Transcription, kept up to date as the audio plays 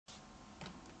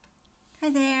Hi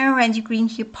there, Randy Green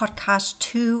here, podcast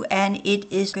 2, and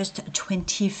it is August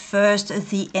 21st,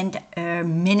 the end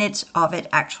minutes of it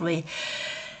actually.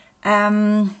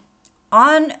 On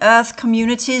Earth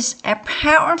communities,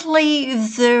 apparently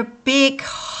the big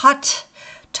hot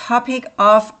topic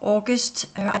of August,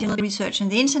 I did a little research on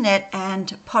the internet,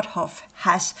 and Pothoff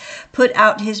has put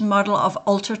out his model of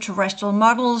ultra-terrestrial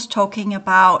models talking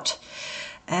about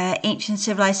ancient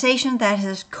civilization that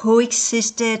has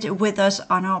coexisted with us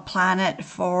on our planet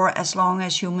for as long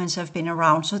as humans have been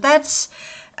around. So that's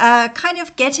kind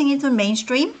of getting into the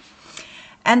mainstream.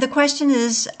 And the question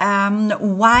is,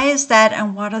 why is that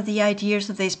and what are the ideas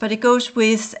of this? But it goes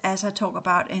with, as I talk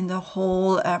about in the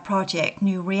whole project,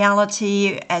 New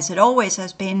Reality, as it always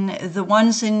has been, the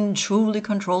ones in truly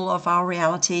control of our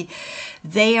reality.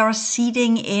 They are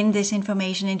seeding in this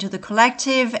information into the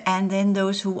collective, and then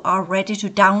those who are ready to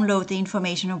download the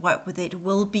information and work with it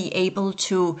will be able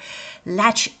to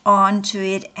latch on to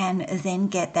it and then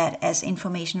get that as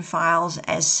information files,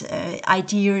 as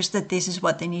ideas that this is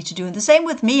what they need to do. And the same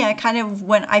with me, I kind of,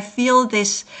 when I feel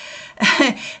this,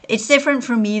 it's different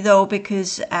for me though,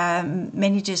 because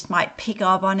many just might pick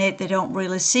up on it. They don't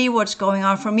really see what's going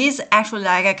on. For me, it's actually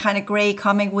like a kind of gray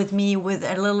coming with me with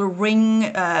a little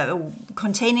ring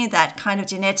containing that kind of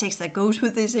genetics that goes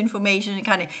with this information. And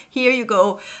kind of, here you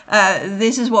go.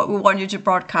 This is what we want you to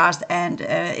broadcast. And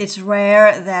it's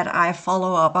rare that I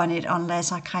follow up on it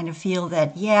unless I kind of feel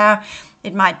that, yeah,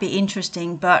 it might be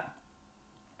interesting. But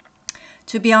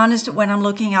to be honest, when I'm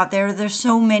looking out there, there's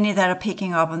so many that are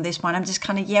picking up on this one. I'm just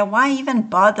kind of, yeah, why even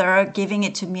bother giving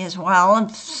it to me as well? And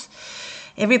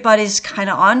everybody's kind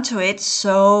of onto it.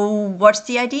 So what's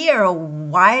the idea? Or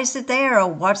why is it there? Or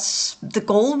what's the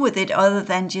goal with it other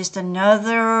than just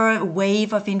another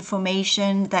wave of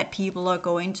information that people are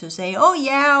going to say, oh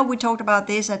yeah, we talked about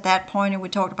this at that point and we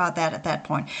talked about that at that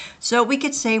point. So we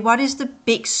could say, what is the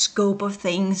big scope of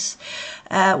things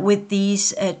with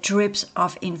these drips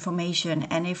of information?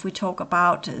 And if we talk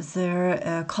about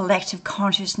the collective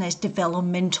consciousness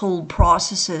developmental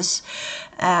processes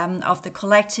of the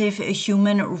collective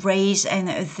human race and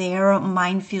their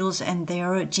minefields and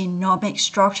their genomic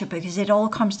structure, because it all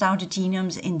comes down to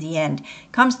genomes in the end.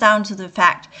 It comes down to the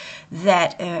fact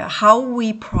that how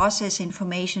we process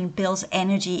information builds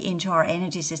energy into our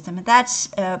energy system, and that's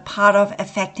part of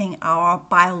affecting our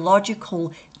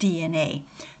biological DNA.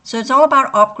 So it's all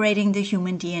about upgrading the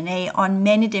human DNA on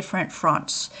many different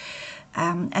fronts.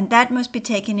 And that must be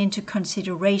taken into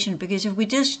consideration, because if we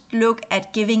just look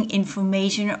at giving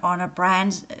information on a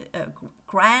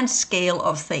grand scale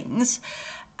of things,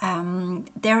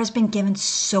 there has been given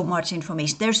so much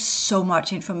information. There's so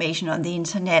much information on the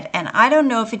internet, and I don't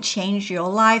know if it changed your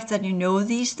life that you know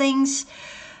these things.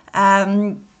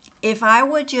 If I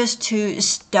were just to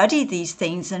study these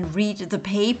things and read the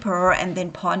paper and then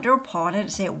ponder upon it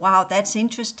and say, wow, that's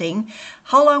interesting,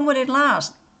 how long would it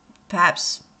last?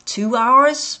 Perhaps 2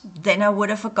 hours, then I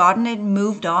would have forgotten it and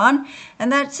moved on.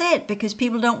 And that's it, because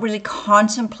people don't really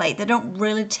contemplate. They don't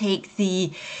really take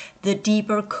the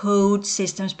deeper code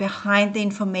systems behind the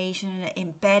information and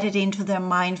embed it into their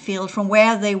mind field, from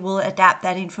where they will adapt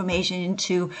that information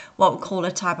into what we call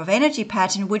a type of energy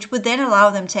pattern, which would then allow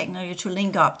them technically to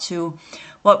link up to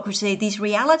what we say these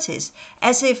realities.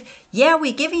 As if, yeah,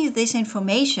 we're giving you this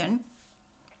information,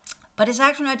 but it's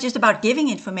actually not just about giving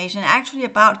information, it's actually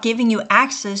about giving you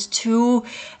access to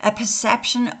a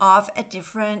perception of a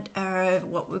different,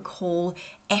 what we call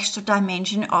extra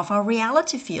dimension of our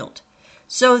reality field.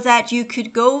 So that you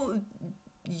could go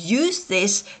use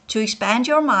this to expand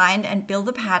your mind and build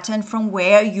a pattern from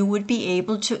where you would be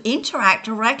able to interact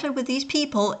directly with these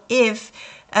people if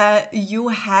you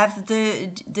have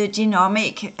the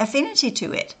genomic affinity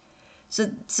to it. So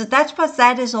that's what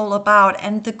that is all about.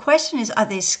 And the question is, are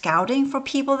they scouting for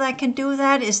people that can do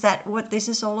that? Is that what this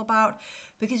is all about?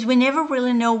 Because we never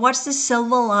really know what's the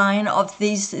silver line of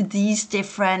these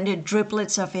different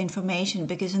driblets of information.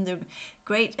 Because in the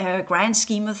great grand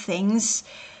scheme of things,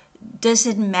 does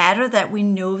it matter that we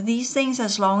know these things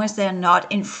as long as they're not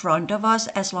in front of us,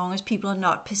 as long as people are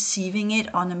not perceiving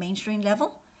it on a mainstream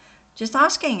level? Just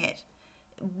asking it.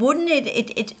 Wouldn't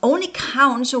it only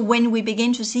counts when we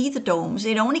begin to see the domes.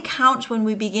 It only counts when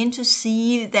we begin to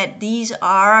see that these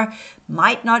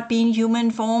might not be in human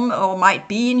form or might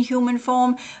be in human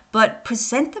form, but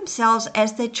present themselves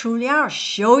as they truly are.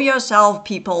 Show yourself,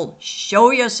 people,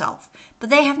 show yourself. But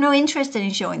they have no interest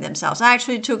in showing themselves. I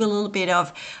actually took a little bit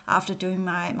of, after doing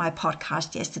my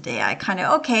podcast yesterday, I kind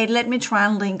of, okay, let me try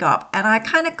and link up. And I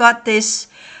kind of got this,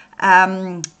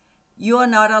 you are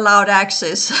not allowed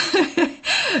access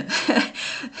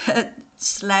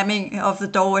slamming of the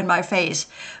door in my face.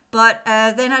 But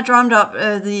then I drummed up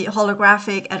the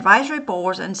holographic advisory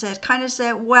boards and said,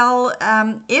 well,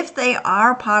 if they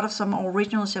are part of some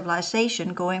original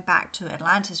civilization going back to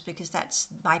Atlantis, because that's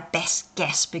my best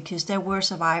guess, because there were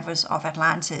survivors of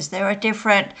Atlantis. There are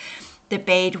different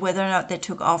debate whether or not they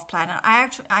took off planet.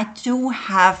 I do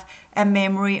have a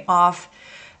memory of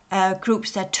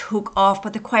groups that took off,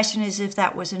 but the question is if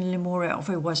that was in Lemuria or if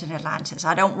it was in Atlantis.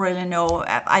 I don't really know.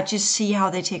 I just see how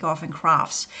they take off in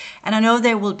crafts, and I know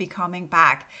they will be coming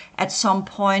back at some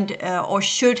point, or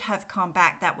should have come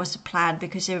back. That was the plan,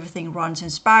 because everything runs in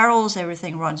spirals,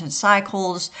 everything runs in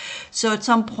cycles. So at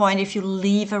some point, if you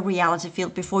leave a reality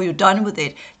field before you're done with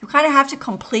it, you kind of have to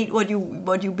complete what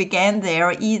you began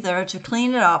there, either to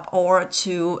clean it up or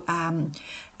to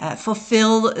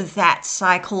fulfill that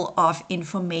cycle of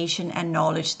information and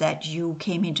knowledge that you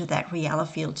came into that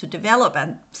reality field to develop.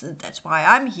 And that's why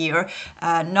I'm here,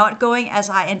 not going as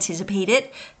I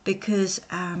anticipated, because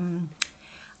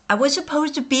I was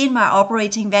supposed to be in my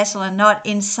operating vessel and not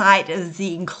inside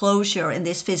the enclosure in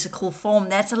this physical form.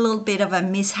 That's a little bit of a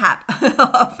mishap,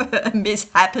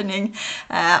 mishappening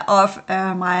of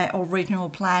my original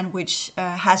plan, which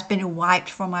has been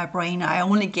wiped from my brain. I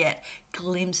only get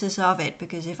glimpses of it,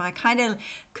 because if I kind of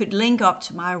could link up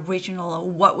to my original, or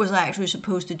what was I actually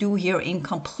supposed to do here in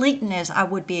completeness, I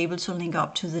would be able to link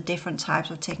up to the different types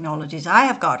of technologies I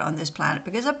have got on this planet,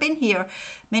 because I've been here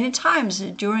many times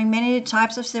during many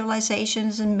types of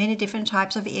civilizations and many different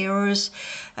types of eras,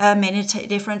 many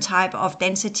different type of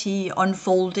density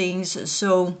unfoldings.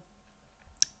 So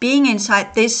being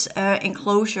inside this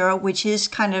enclosure, which is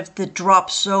kind of the drop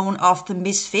zone of the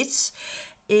misfits,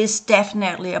 is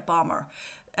definitely a bummer.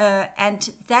 And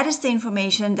that is the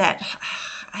information that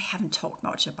I haven't talked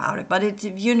much about it, but it,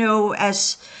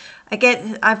 as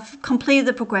I've completed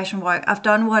the progression work, I've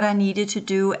done what I needed to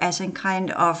do, as in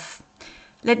kind of,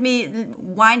 let me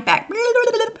wind back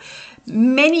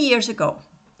many years ago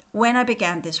when I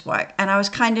began this work, and I was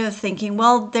kind of thinking,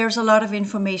 well, there's a lot of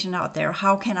information out there.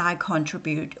 How can I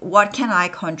contribute? What can I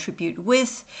contribute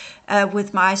with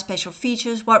my special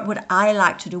features? What would I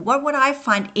like to do? What would I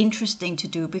find interesting to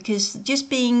do? Because just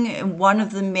being one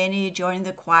of the many joining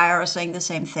the choir or saying the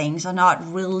same things are not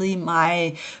really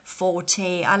my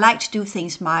forte. I like to do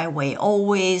things my way.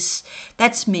 Always,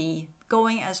 that's me.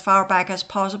 Going as far back as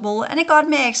possible, and it got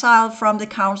me exiled from the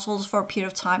councils for a period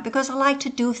of time, because I like to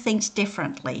do things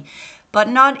differently, but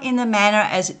not in the manner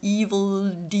as evil,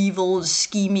 devil,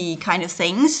 schemy kind of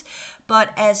things,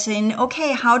 but as in,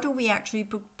 okay, how do we actually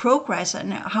progress,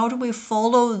 and how do we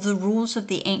follow the rules of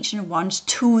the ancient ones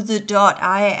to the dot?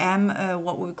 I am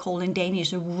what we call in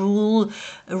Danish a rule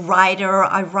writer.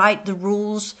 I write the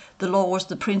rules, the laws,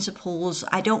 the principles.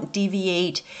 I don't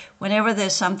deviate. Whenever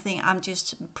there's something, I'm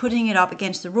just putting it up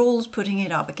against the rules, putting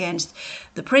it up against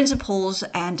the principles,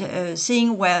 and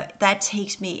seeing where that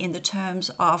takes me in the terms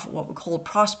of what we call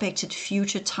prospected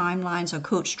future timelines or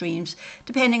code streams,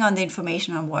 depending on the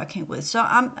information I'm working with. So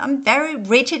I'm very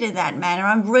rigid in that manner.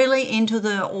 I'm really into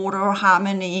the order,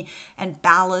 harmony, and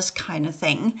balance kind of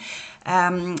thing.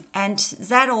 And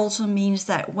that also means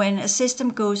that when a system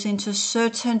goes into a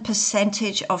certain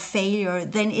percentage of failure,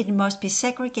 then it must be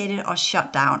segregated or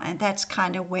shut down. And that's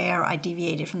kind of where I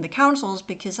deviated from the councils,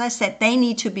 because I said they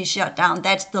need to be shut down.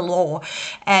 That's the law.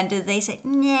 And they said,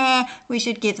 nah, we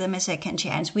should give them a second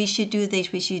chance. We should do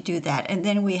this, we should do that. And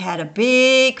then we had a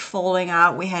big falling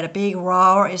out. We had a big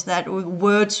roar, is that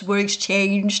words were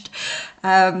exchanged.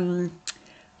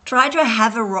 Try to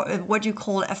have what you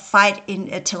call a fight in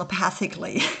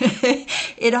telepathically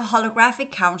in a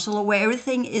holographic council where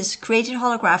everything is created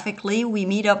holographically. We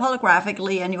meet up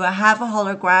holographically, and you have a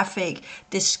holographic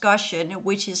discussion,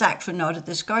 which is actually not a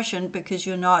discussion, because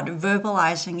you're not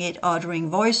verbalizing it, uttering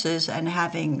voices and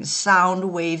having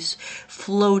sound waves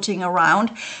floating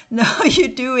around. No,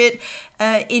 you do it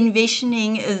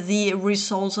envisioning the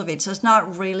results of it. So it's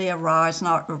not really a row, it's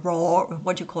not a raw,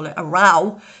 what you call it, a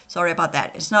row. Sorry about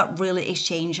that. It's not really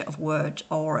exchange of words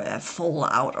or a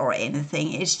fallout or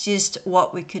anything. It's just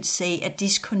what we could say a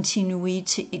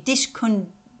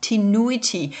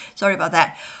discontinuity, sorry about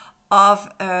that,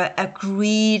 of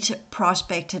agreed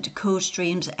prospected code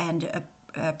streams and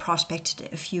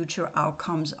prospected future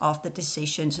outcomes of the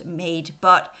decisions made.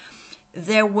 But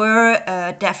there were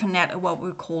definitely what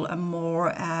we call a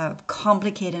more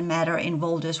complicated matter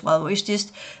involved as well. It's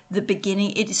just the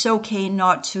beginning. It is okay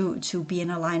not to be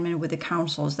in alignment with the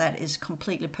councils. That is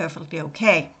completely, perfectly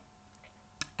okay.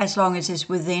 as long as it's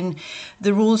within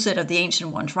the rule set of the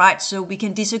ancient ones, right? So we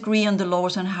can disagree on the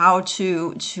laws and how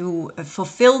to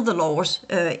fulfill the laws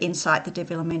inside the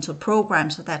developmental program.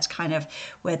 So that's kind of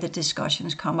where the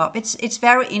discussions come up. It's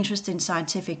very interesting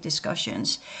scientific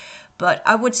discussions. But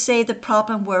I would say the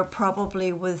problem were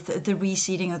probably with the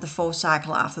reseeding of the fourth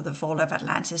cycle after the fall of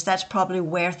Atlantis. That's probably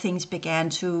where things began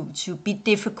to be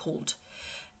difficult.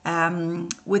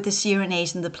 With the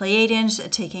Cyrenaeans and the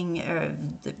Pleiadians taking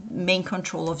the main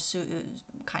control of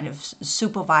kind of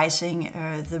supervising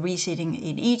the reseeding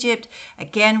in Egypt,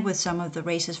 again with some of the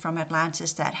races from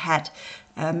Atlantis that had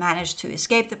managed to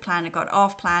escape the planet, got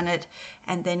off planet,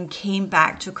 and then came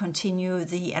back to continue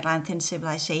the Atlantean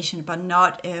civilization, but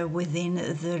not within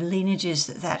the lineages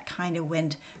that kind of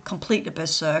went completely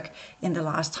berserk in the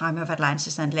last time of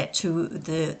Atlantis and led to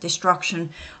the destruction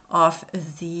of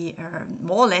the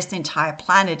more or less the entire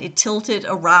planet. It tilted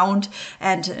around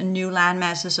and new land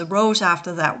masses arose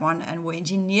after that one and were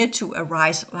engineered to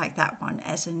arise like that one,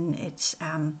 as in it's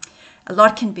a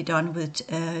lot can be done with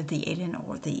the alien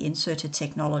or the inserted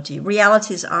technology.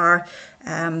 Realities are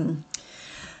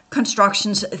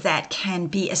constructions that can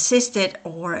be assisted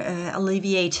or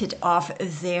alleviated of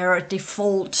their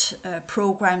default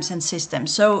programs and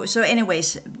systems. So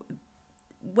anyways,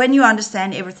 when you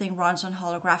understand everything runs on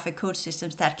holographic code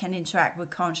systems that can interact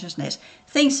with consciousness,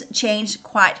 things change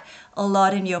quite a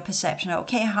lot in your perception.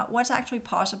 Okay, what's actually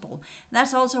possible? And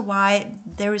that's also why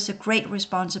there is a great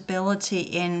responsibility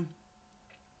in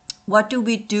what do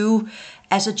we do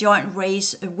as a joint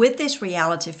race with this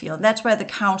reality field. That's where the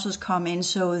councils come in,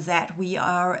 so that we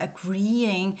are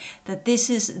agreeing that this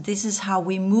is how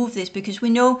we move this, because we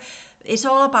know it's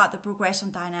all about the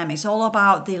progression dynamics, all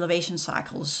about the elevation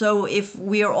cycles. So if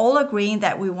we are all agreeing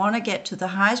that we want to get to the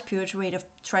highest purity rate of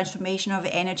transformation of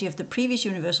energy of the previous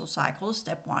universal cycle,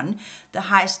 step one, the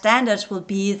highest standards will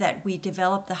be that we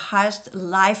develop the highest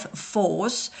life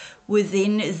force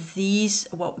within these,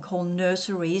 what we call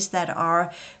nurseries, that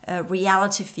are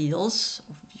reality fields.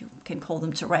 You can call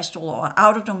them terrestrial or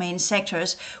outer domain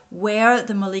sectors, where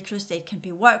the molecular state can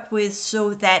be worked with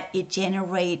so that it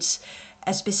generates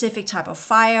a specific type of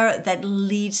fire that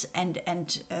leads and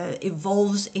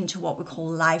evolves into what we call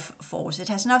life force. It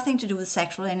has nothing to do with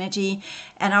sexual energy,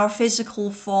 and our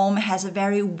physical form has a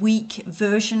very weak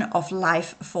version of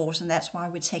life force, and that's why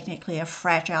we technically are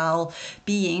fragile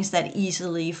beings that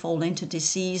easily fall into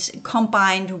disease,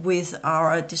 combined with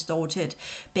our distorted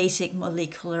basic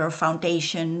molecular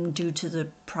foundation due to the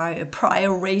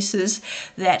prior races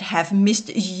that have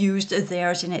misused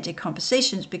their genetic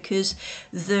compositions, because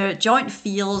the joint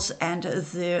fields and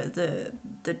the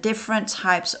different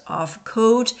types of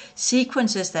code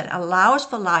sequences that allows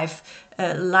for life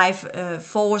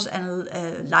force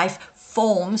and life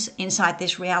forms inside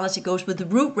this reality goes with the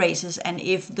root races. And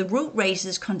if the root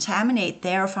races contaminate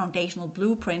their foundational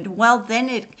blueprint, well, then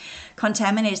it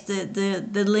contaminates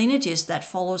the lineages that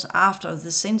follows after.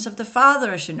 The sins of the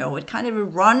fathers, it kind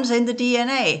of runs in the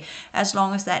DNA, as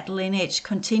long as that lineage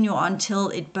continue until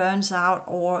it burns out,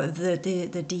 or the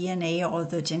DNA or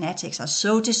the genetics are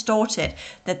so distorted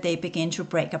that they begin to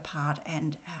break apart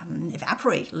and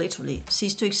evaporate, literally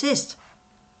cease to exist.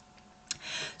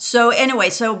 So anyway,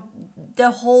 so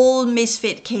the whole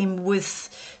misfit came with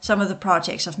some of the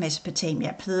projects of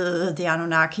Mesopotamia, the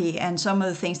Anunnaki, and some of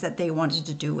the things that they wanted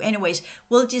to do. Anyways,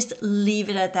 we'll just leave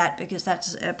it at that, because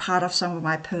that's a part of some of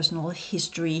my personal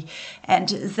history. And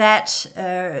that,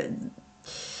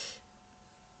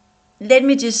 let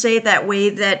me just say that way,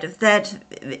 that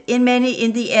in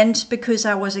the end, because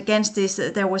I was against this,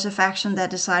 there was a faction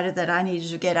that decided that I needed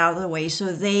to get out of the way.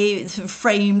 So they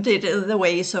framed it the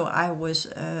way, so I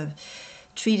was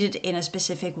treated in a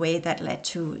specific way that led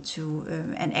to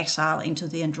an exile into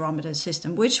the Andromeda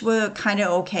system, which were kind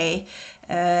of okay.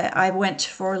 I went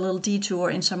for a little detour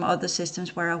in some other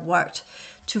systems where I worked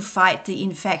to fight the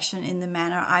infection in the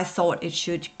manner I thought it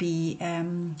should be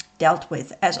dealt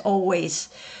with. As always,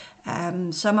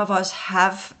 some of us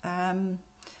have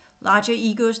larger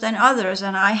egos than others,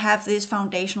 and I have this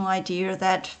foundational idea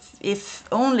that if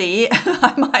only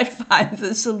I might find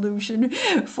the solution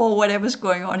for whatever's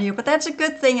going on here. But that's a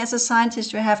good thing. As a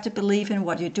scientist, you have to believe in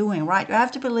what you're doing, right? You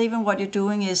have to believe in what you're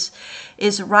doing is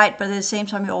right, but at the same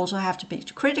time, you also have to be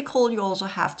critical. You also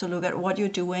have to look at what you're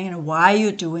doing and why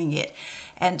you're doing it,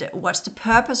 and what's the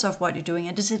purpose of what you're doing,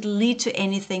 and does it lead to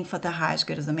anything for the highest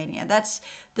good of the many? And that's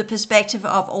the perspective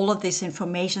of all of this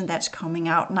information that's coming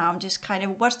out now. I'm just kind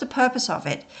of, what's the purpose of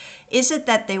it? Is it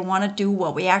that they want to do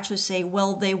what we actually say,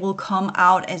 well, they will come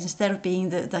out, as instead of being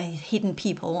the hidden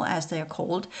people, as they're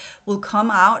called, will come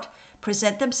out,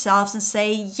 present themselves and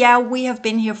say, yeah, we have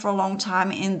been here for a long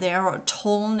time, in their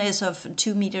tallness of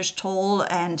 2 meters tall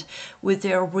and with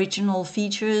their original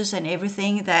features and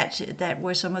everything that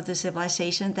were some of the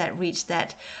civilizations that reached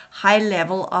that high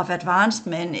level of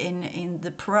advancement in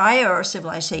the prior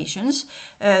civilizations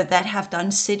that have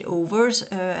done sit-overs,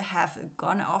 have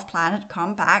gone off planet,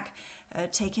 come back,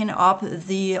 taken up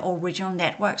the original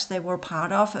networks they were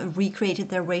part of, recreated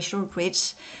their racial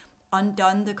grids,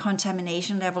 undone the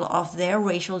contamination level of their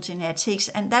racial genetics.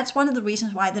 And that's one of the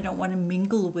reasons why they don't want to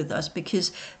mingle with us,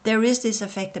 because there is this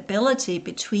affectability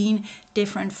between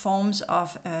different forms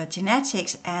of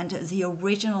genetics and the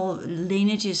original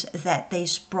lineages that they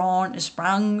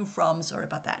sprung from. Sorry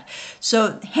about that.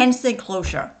 So hence the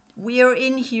closure. We are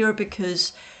in here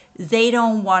because they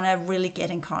don't want to really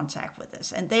get in contact with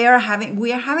us, and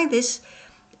we are having this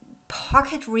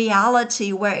pocket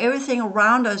reality where everything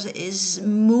around us is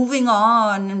moving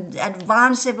on,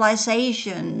 advanced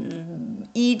civilization,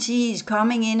 ETs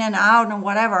coming in and out and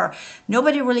whatever.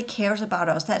 Nobody really cares about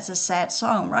us. That's a sad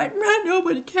song, right?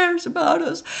 Nobody cares about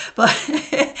us. But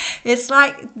it's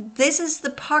like, this is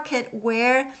the pocket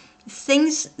where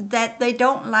things that they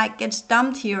don't like gets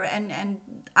dumped here,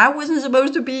 and I wasn't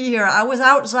supposed to be here. I was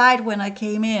outside when I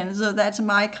came in, so that's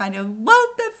my kind of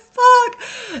what the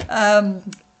fuck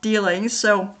dealing.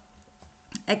 So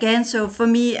again, so for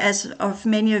me, as of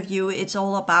many of you, it's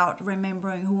all about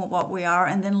remembering who and what we are,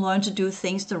 and then learn to do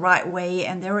things the right way.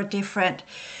 And there are different,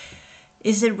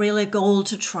 is it really a goal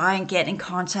to try and get in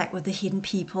contact with the hidden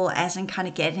people, as in kind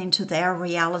of get into their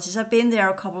realities? I've been there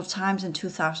a couple of times in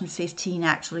 2015,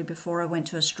 actually, before I went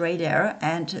to Australia.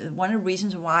 And one of the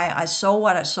reasons why I saw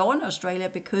what I saw in Australia,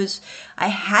 because I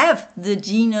have the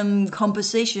genome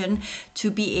composition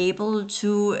to be able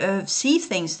to see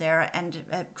things there and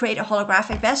create a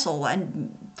holographic vessel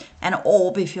and an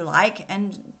orb, if you like,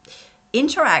 and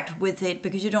interact with it,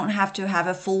 because you don't have to have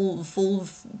a full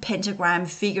pentagram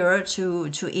figure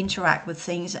to interact with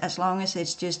things, as long as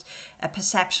it's just a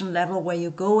perception level where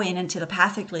you go in and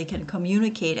telepathically can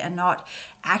communicate and not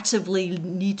actively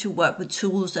need to work with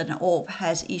tools. That an orb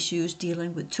has issues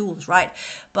dealing with tools, right?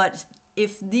 But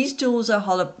if these tools are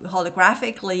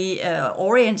holographically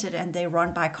oriented and they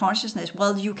run by consciousness,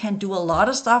 well, you can do a lot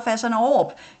of stuff as an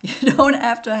orb. You don't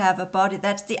have to have a body.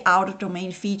 That's the outer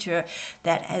domain feature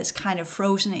that has kind of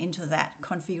frozen into that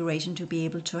configuration to be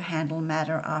able to handle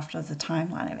matter after the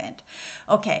timeline event.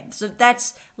 Okay, so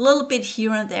that's a little bit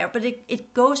here and there, but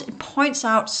it points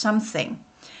out something.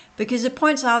 Because it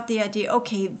points out the idea,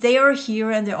 okay, they are here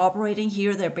and they're operating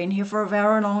here. They've been here for a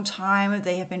very long time.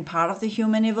 They have been part of the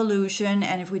human evolution.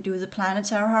 And if we do the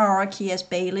planetary hierarchy, as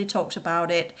Bailey talks about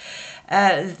it,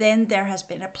 then there has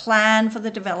been a plan for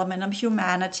the development of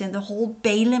humanity. And the whole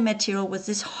Bailey material was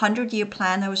this 100-year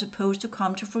plan that was supposed to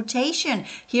come to fruition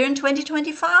here in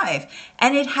 2025.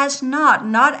 And it has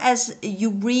not as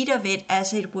you read of it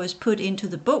as it was put into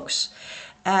the books.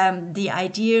 The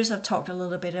ideas, I've talked a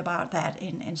little bit about that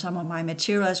in some of my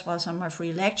material as well as some of my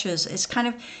free lectures. It's kind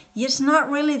of, it's not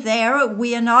really there.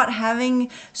 We are not having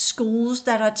schools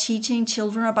that are teaching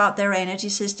children about their energy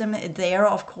system. They are,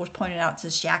 of course, pointed out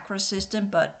the chakra system,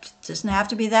 but it doesn't have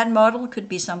to be that model. It could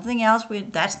be something else.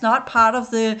 That's not part of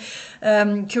the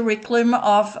curriculum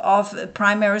of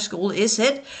primary school, is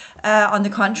it? On the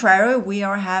contrary, we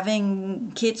are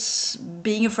having kids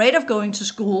being afraid of going to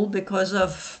school because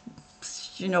of,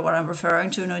 you know what I'm referring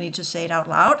to, no need to say it out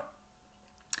loud.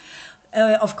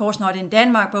 Of course not in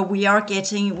Denmark, but we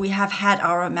have had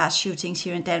our mass shootings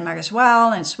here in Denmark as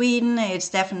well, and Sweden. It's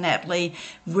definitely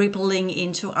rippling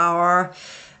into our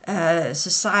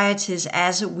societies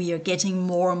as we are getting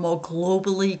more and more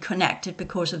globally connected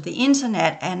because of the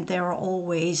internet, and there are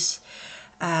always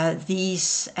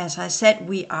these, as I said,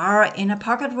 we are in a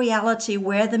pocket reality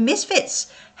where the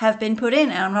misfits have been put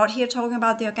in. And I'm not here talking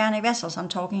about the organic vessels. I'm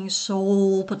talking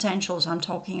soul potentials. I'm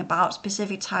talking about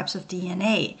specific types of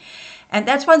DNA. And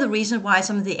that's one of the reasons why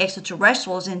some of the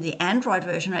extraterrestrials in the Android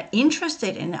version are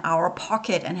interested in our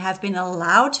pocket and have been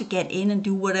allowed to get in and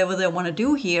do whatever they want to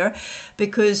do here,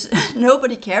 because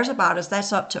nobody cares about us.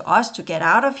 That's up to us to get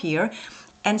out of here.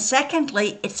 And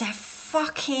secondly, it's a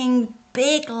fucking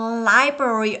big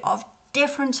library of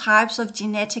different types of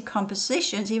genetic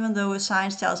compositions, even though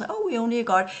science tells us, oh, we only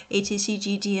got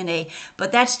ATCG DNA.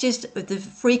 But that's just the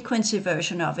frequency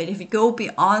version of it. If you go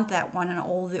beyond that one and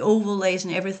all the overlays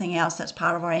and everything else that's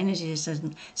part of our energy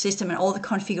system and all the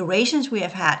configurations we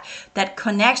have had that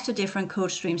connects to different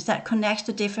code streams, that connects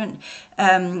to different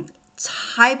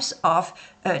types of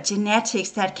genetics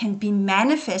that can be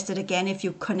manifested again. If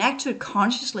you connect to it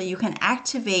consciously, you can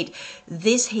activate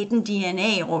this hidden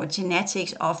DNA or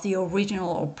genetics of the original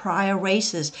or prior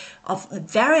races of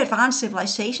very advanced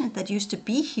civilizations that used to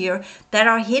be here that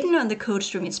are hidden on the code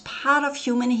stream. It's part of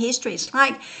human history. It's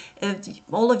like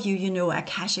all of you know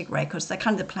Akashic records. They're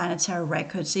kind of the planetary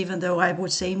records, even though I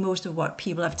would say most of what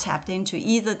people have tapped into,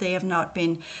 either they have not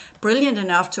been brilliant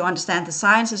enough to understand the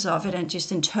sciences of it and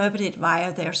just interpret it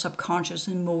via their subconscious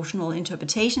emotional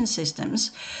interpretation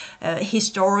systems,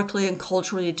 historically and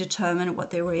culturally determine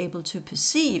what they were able to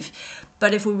perceive.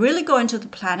 But if we really go into the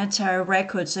planetary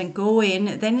records and go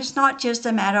in, then it's not just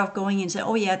a matter of going in and say,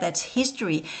 oh yeah, that's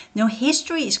history. No,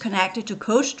 history is connected to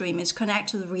code stream. It's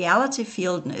connected to the reality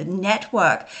field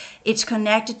network. It's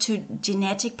connected to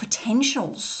genetic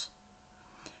potentials.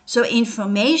 So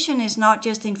information is not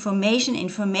just information.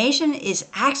 Information is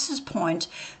access point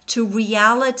to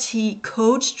reality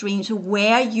code streams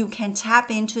where you can tap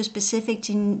into a specific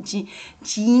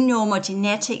genome or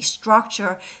genetic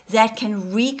structure that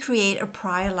can recreate a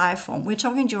prior life form. We're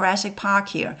talking Jurassic Park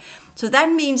here. So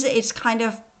that means it's kind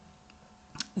of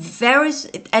very,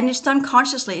 and it's done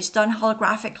consciously, it's done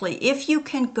holographically. If you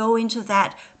can go into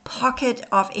that pocket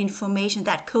of information,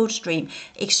 that code stream,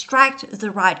 extract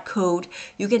the right code,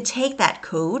 you can take that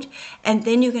code and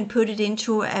then you can put it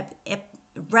into a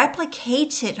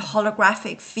replicated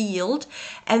holographic field,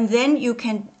 and then you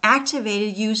can activate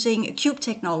it using cube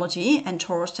technology and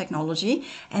torus technology,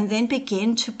 and then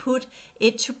begin to put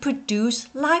it to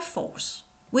produce life force,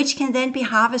 which can then be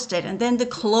harvested, and then the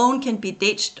clone can be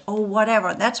ditched or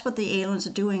whatever. That's what the aliens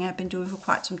are doing, have been doing for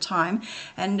quite some time.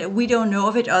 And we don't know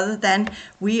of it other than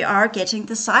we are getting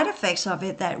the side effects of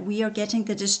it, that we are getting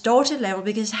the distorted level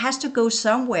because it has to go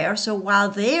somewhere. So while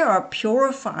they are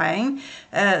purifying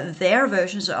their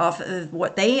versions of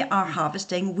what they are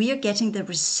harvesting, we are getting the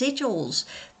residuals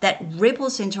that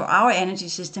ripples into our energy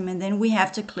system, and then we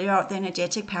have to clear out the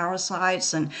energetic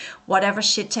parasites and whatever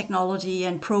shit technology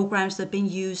and programs they've been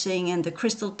using and the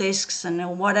crystal discs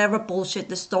and whatever bullshit,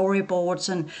 the storyboards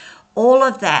and all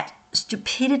of that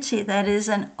stupidity that is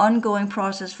an ongoing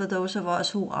process for those of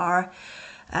us who are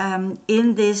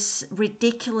in this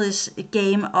ridiculous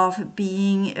game of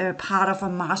being part of a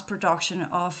mass production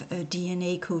of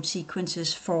DNA code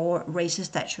sequences for races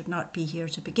that should not be here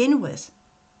to begin with.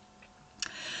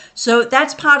 So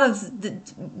that's part of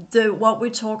the what we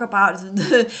talk about,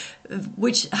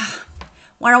 which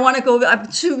when I want to go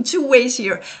two ways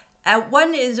here.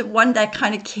 One is one that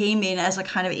kind of came in as a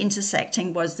kind of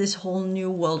intersecting was this whole New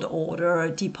World Order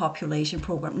depopulation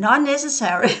program. Not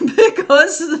necessary,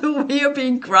 because we are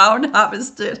being ground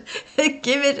harvested.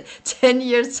 Give it 10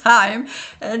 years time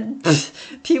and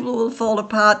people will fall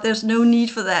apart. There's no need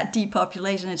for that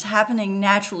depopulation. It's happening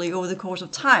naturally over the course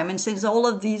of time. And since all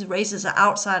of these races are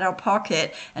outside our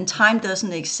pocket and time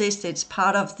doesn't exist, it's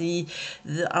part of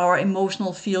our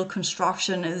emotional field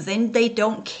construction, then they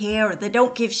don't care. They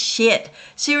don't give shit.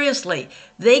 Seriously,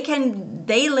 they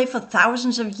live for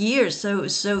thousands of years, so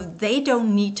they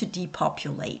don't need to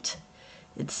depopulate.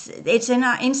 It's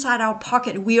inside our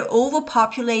pocket. We are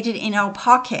overpopulated in our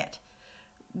pocket.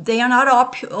 They are not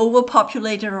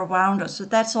overpopulated around us. So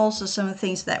that's also some of the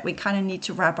things that we kind of need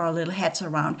to wrap our little heads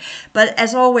around. But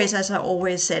as always, as I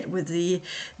always said, with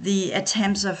the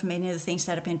attempts of many of the things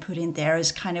that have been put in there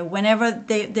is kind of whenever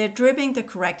they're dripping the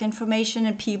correct information,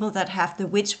 and people that have the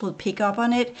wits will pick up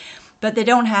on it. But they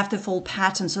don't have the full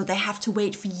pattern, so they have to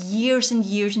wait for years and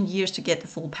years and years to get the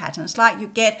full pattern. It's like you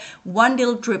get one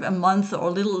little drip a month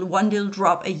or one little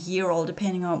drop a year, all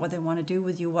depending on what they want to do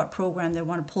with you, what program they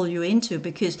want to pull you into,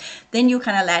 because then you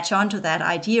kind of latch onto that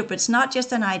idea. But it's not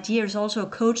just an idea, it's also a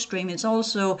code stream. It's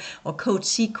also a code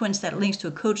sequence that links to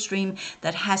a code stream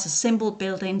that has a symbol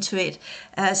built into it.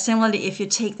 Similarly, if you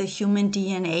take the human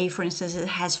DNA, for instance, it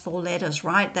has 4 letters,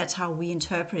 right? That's how we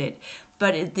interpret it.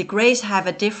 But the Greys have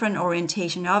a different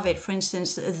orientation of it. For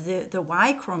instance, the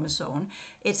Y chromosome,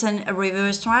 it's a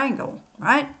reverse triangle,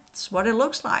 right? It's what it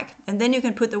looks like. And then you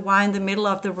can put the Y in the middle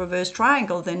of the reverse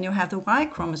triangle. Then you have the Y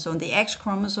chromosome. The X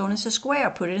chromosome is a square.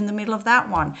 Put it in the middle of that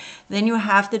one. Then you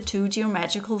have the 2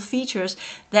 geometrical features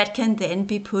that can then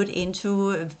be put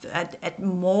into a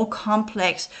more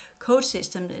complex code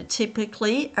system,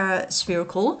 typically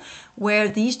spherical, where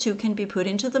these 2 can be put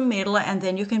into the middle, and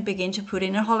then you can begin to put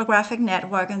in a holographic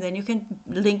network, and then you can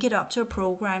link it up to a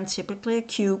program, typically a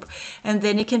cube, and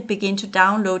then it can begin to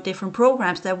download different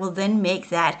programs that will then make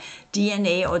that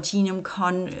DNA or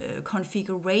genome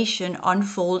configuration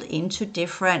unfold into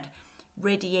different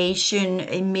radiation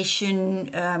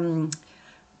emission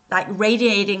like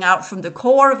radiating out from the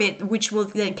core of it, which will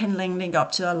then can link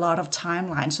up to a lot of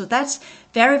timelines. So that's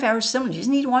very, very similar. You just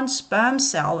need one sperm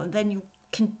cell, and then you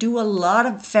can do a lot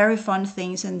of very fun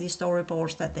things in these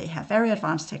storyboards that they have. Very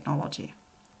advanced technology.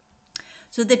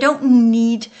 So they don't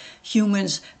need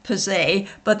humans per se,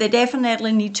 but they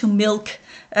definitely need to milk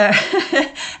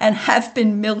and have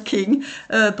been milking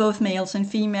both males and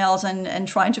females and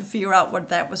trying to figure out what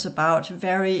that was about.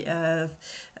 Very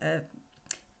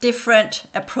different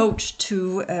approach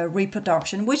to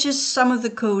reproduction, which is some of the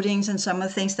codings and some of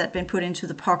the things that have been put into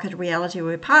the pocket reality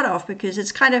we're part of, because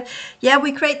it's kind of, yeah,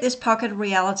 we create this pocket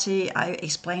reality. I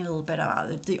explained a little bit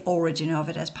about the origin of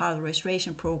it as part of the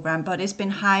restoration program, but it's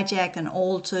been hijacked and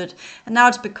altered, and now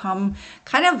it's become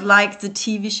kind of like the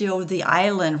TV show The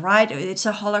Island, right? It's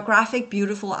a holographic,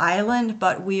 beautiful island,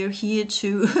 but we're here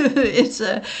to, it's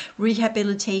a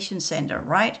rehabilitation center,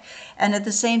 right? And at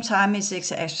the same time, it's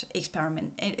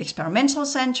experimental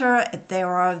center. There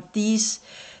are these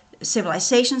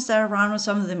civilizations that are around.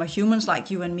 Some of them are humans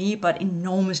like you and me, but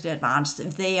enormously advanced.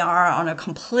 They are on a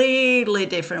completely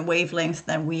different wavelength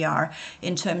than we are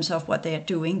in terms of what they are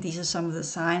doing. These are some of the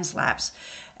science labs.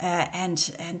 And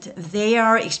they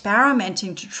are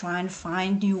experimenting to try and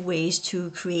find new ways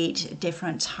to create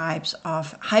different types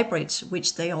of hybrids,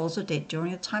 which they also did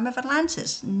during the time of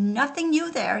Atlantis. Nothing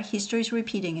new there. History is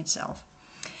repeating itself.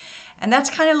 And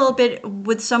that's kind of a little bit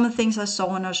with some of the things I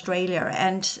saw in Australia.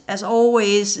 And as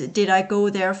always, did I go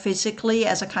there physically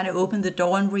as I kind of opened the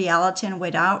door in reality and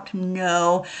went out?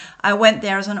 No. I went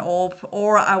there as an orb,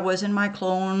 or I was in my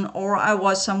clone, or I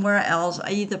was somewhere else,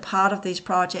 either part of these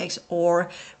projects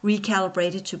or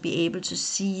recalibrated to be able to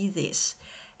see this.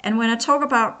 And when I talk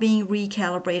about being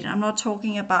recalibrated, I'm not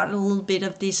talking about a little bit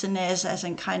of dizziness as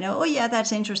in kind of, oh yeah,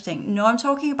 that's interesting. No, I'm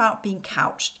talking about being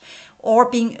couched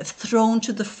or being thrown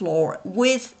to the floor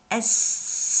with a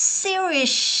serious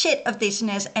shit of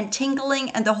dizziness and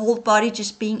tingling, and the whole body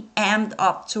just being amped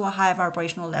up to a high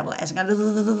vibrational level, as kind of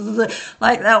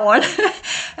like that one,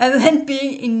 and then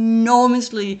being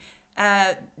enormously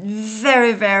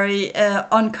very, very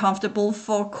uncomfortable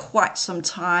for quite some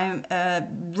time.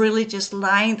 Really just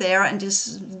lying there and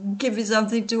just give me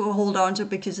something to hold on to,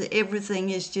 because everything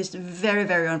is just very,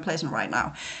 very unpleasant right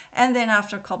now. And then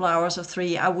after a couple of hours of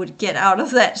 3, I would get out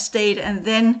of that state, and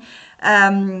then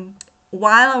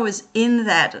while I was in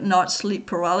that, not sleep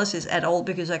paralysis at all,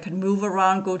 because I could move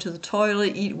around, go to the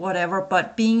toilet, eat whatever,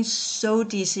 but being so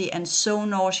dizzy and so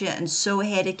nausea and so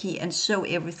headachy and so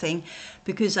everything,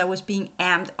 because I was being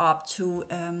amped up to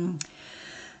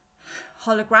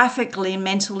holographically,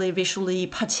 mentally, visually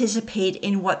participate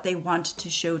in what they wanted to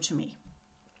show to me.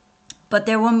 But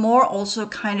there were more also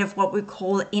kind of what we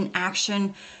call in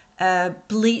action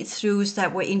bleed-throughs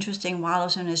that were interesting while I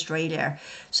was in Australia.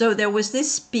 So there was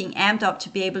this being amped up to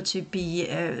be able to be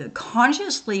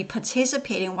consciously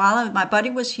participating while my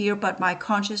body was here, but my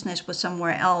consciousness was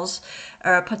somewhere else,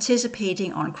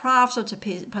 participating on crafts or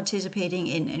participating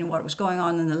in what was going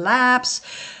on in the labs.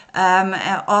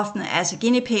 Often as a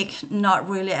guinea pig, not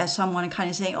really as someone kind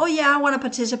of saying, oh yeah, I want to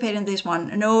participate in this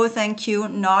one. No, thank you.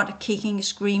 Not kicking,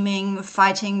 screaming,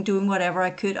 fighting, doing whatever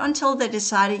I could, until they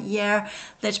decided, yeah,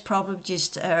 let's probably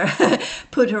just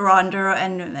put her under.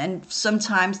 And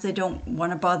sometimes they don't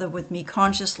want to bother with me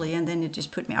consciously, and then they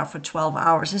just put me out for 12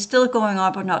 hours. It's still going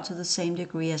on, but not to the same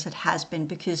degree as it has been,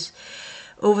 because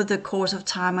over the course of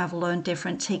time, I've learned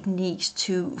different techniques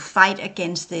to fight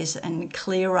against this and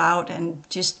clear out and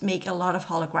just make a lot of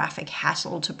holographic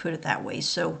hassle, to put it that way.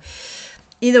 So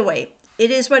either way, it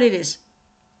is what it is.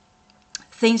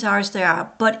 Things are as they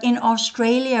are. But in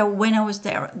Australia, when I was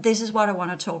there, this is what I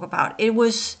want to talk about. It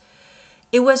was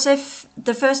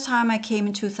the first time I came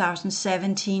in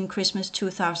 2017, Christmas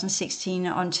 2016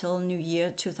 until New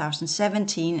Year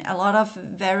 2017. A lot of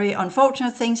very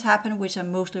unfortunate things happened, which I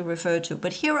mostly refer to.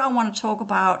 But here I want to talk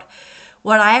about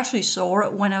what I actually saw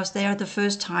when I was there the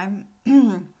first time.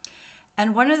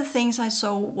 And one of the things I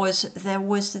saw was there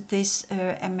was this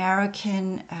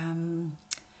American,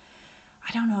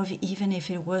 I don't know if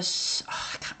it was,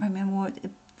 I can't remember what.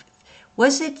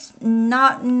 Was it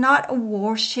not a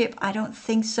warship? I don't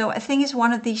think so. I think it's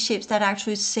one of these ships that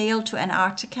actually sailed to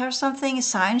Antarctica or something, a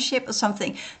science ship or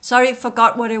something. Sorry, I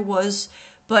forgot what it was.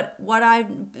 But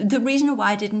the reason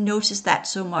why I didn't notice that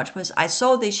so much was I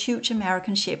saw this huge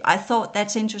American ship. I thought,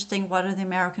 that's interesting. What are the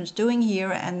Americans doing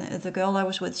here? And the girl I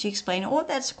was with, she explained, oh,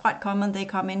 that's quite common. They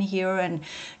come in here and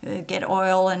get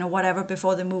oil and whatever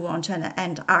before they move on to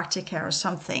Antarctica or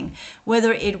something.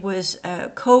 Whether it was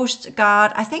Coast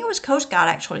Guard, I think it was Coast Guard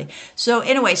actually. So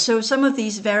anyway, so some of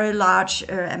these very large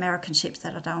American ships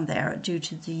that are down there due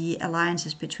to the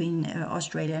alliances between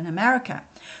Australia and America.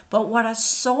 But what I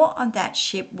saw on that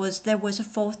ship was there was a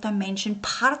fourth dimension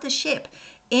part of the ship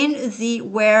in the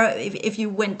where if you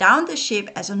went down the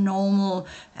ship as a normal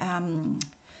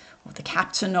the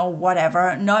captain or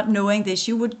whatever, not knowing this,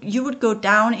 you would go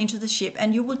down into the ship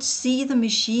and you would see the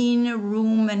machine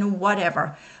room and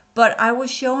whatever. But I was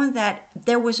showing that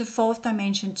there was a fourth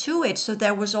dimension to it, so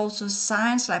there was also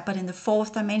science lab, but in the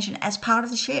fourth dimension as part of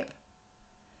the ship.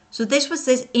 So this was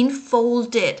this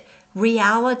enfolded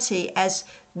reality, as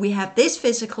we have this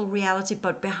physical reality,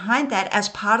 but behind that, as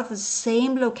part of the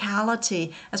same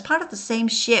locality, as part of the same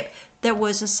ship, there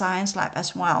was a science lab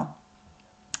as well,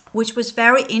 which was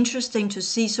very interesting to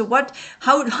see. So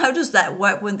how does that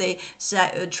work when they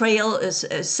sail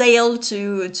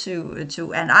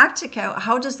to Antarctica?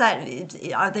 How does that,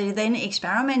 are they then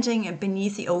experimenting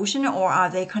beneath the ocean, or are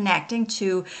they connecting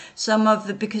to some of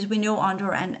the, because we know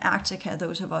under Antarctica,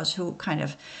 those of us who kind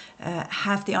of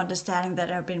have the understanding that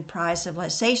there have been prior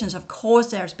civilizations. Of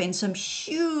course, there's been some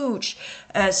huge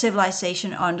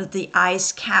civilization under the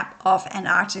ice cap of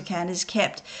Antarctica, and is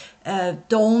kept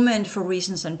dormant for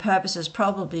reasons and purposes,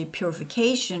 probably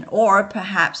purification, or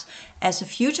perhaps as a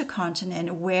future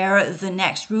continent where the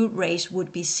next root race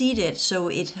would be seeded. So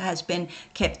it has been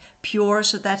kept pure.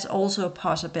 So that's also a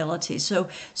possibility. So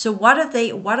what are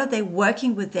they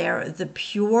working with there? The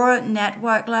pure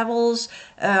network levels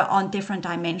on different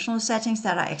dimensional settings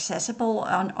that are accessible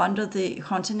under the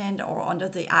continent or under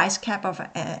the ice cap of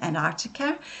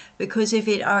Antarctica. Because if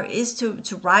it is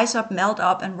to rise up, melt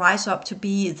up, and rise up to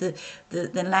be the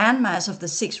landmass of the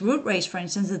sixth root race, for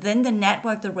instance, then the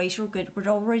network, the racial grid would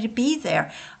already be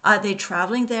there. Are they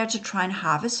traveling there to try and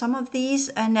harvest some of these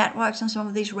networks and some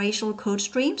of these racial code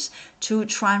streams to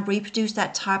try and reproduce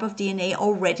that type of DNA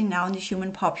already now in the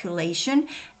human population?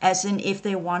 As in, if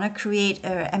they want to create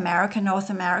North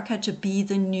America to be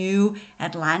the new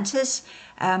Atlantis,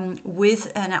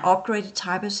 with an upgraded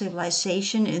type of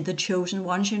civilization, in the chosen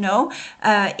ones,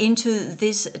 into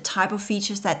this type of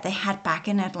features that they had back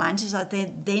in Atlantis. Are they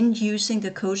then using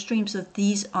the code streams of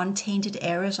these untainted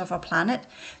areas of our planet?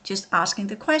 Just asking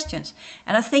the questions.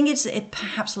 And I think it's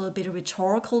perhaps a little bit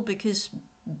rhetorical, because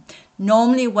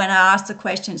normally when I ask the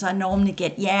questions, I normally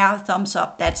get, yeah, thumbs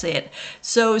up, that's it.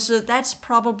 So that's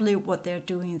probably what they're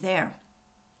doing there.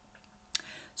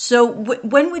 So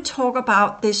when we talk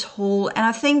about this whole, and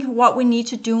I think what we need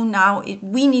to do now,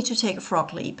 we need to take a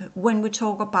frog leap. When we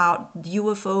talk about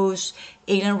UFOs,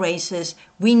 alien races,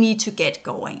 we need to get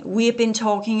going. We have been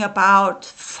talking about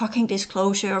fucking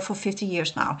disclosure for 50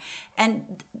 years now.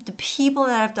 And the people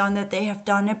that have done that, they have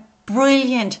done a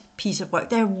brilliant piece of work.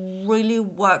 They really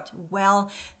worked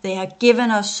well. They have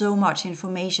given us so much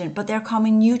information, but there are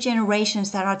coming new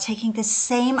generations that are taking the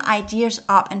same ideas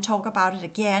up and talk about it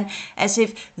again, as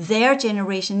if their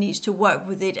generation needs to work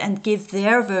with it and give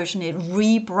their version it,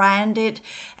 rebrand it,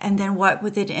 and then work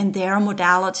with it in their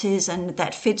modalities and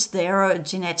that fits their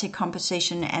genetic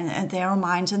composition and their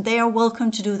minds. And they are welcome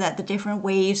to do that, the different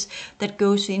waves that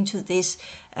goes into this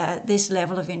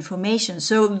level of information.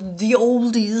 So the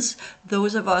oldies,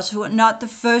 those of us who are not the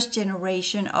first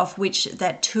generation of which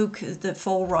that took the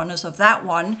forerunners of that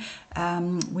one,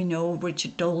 we know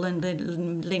Richard Dole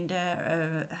and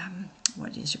Linda,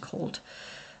 what is it called?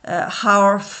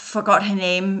 Forgot her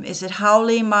name. Is it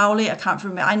Mowley? I can't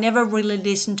remember. I never really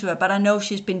listened to her, but I know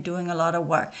she's been doing a lot of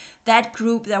work. That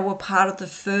group that were part of the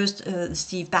first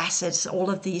Steve Bassett's,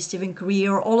 all of these, Stephen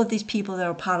Greer, all of these people that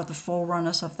were part of the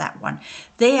forerunners of that one,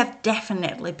 they have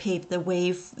definitely paved the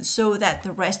way so that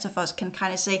the rest of us can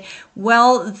kind of say,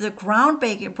 well, the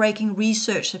groundbreaking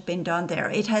research has been done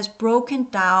there. It has broken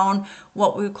down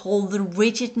what we call the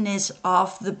rigidness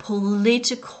of the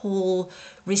political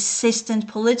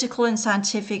and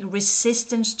scientific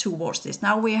resistance towards this.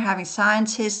 Now we're having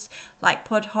scientists like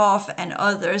Puthoff and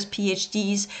others,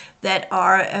 PhDs, that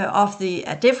are of the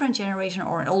different generation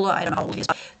or an older, I don't know,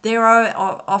 they are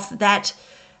of that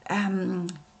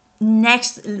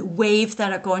next wave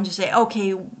that are going to say,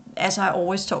 okay, as I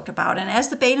always talked about, and as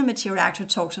the beta material actually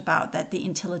talks about, that the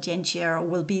intelligentsia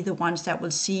will be the ones that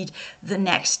will seed the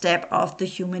next step of the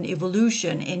human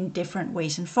evolution in different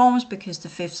ways and forms, because the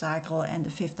fifth cycle and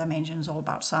the fifth dimension is all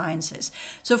about sciences.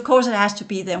 So of course it has to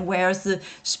be them, whereas the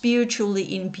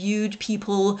spiritually imbued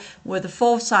people with the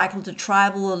fourth cycle, the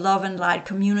tribal love and light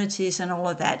communities and all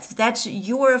of that, that's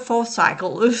your fourth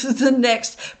cycle. The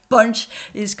next bunch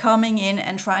is coming in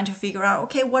and trying to figure out,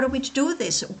 okay, what are we to do with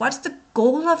this? What's the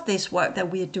goal of this work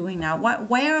that we are doing now?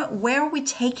 Where are we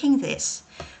taking this?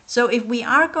 So if we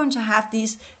are going to have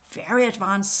these very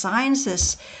advanced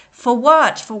sciences, for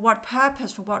what? For what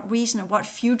purpose? For what reason? And what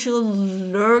future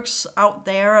lurks out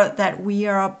there that we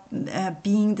are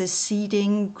being the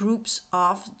seeding groups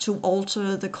of to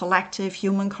alter the collective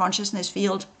human consciousness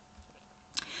field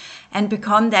and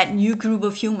become that new group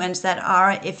of humans that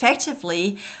are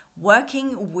effectively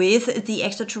working with the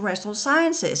extraterrestrial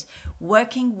sciences,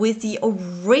 working with the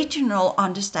original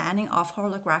understanding of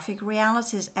holographic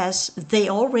realities, as they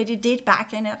already did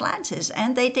back in Atlantis.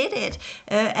 And they did it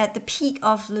at the peak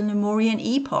of the Lemurian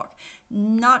epoch.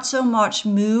 Not so much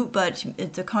Mu, but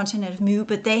the continent of Mu,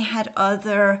 but they had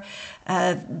other,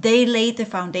 they laid the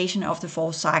foundation of the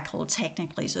fourth cycle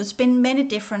technically. So it's been many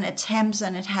different attempts,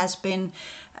 and it has been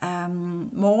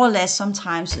more or less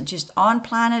sometimes just on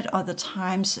planet, other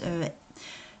times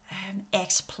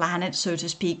ex-planet, so to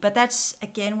speak. But that's,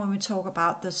 again, when we talk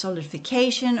about the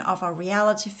solidification of our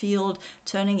reality field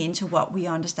turning into what we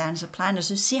understand as a planet.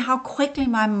 So see how quickly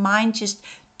my mind just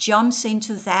jumps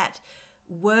into that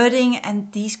wording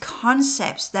and these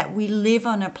concepts that we live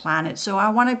on a planet. So I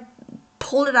want to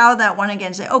pull it out of that one again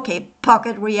and say, okay,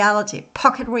 pocket reality,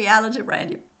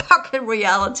 Randy, pocket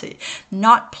reality,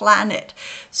 not planet.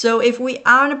 So if we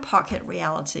are in a pocket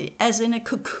reality, as in a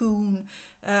cocoon,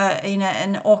 in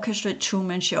an orchestrated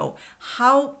Truman Show,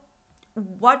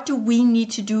 what do we need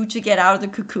to do to get out of the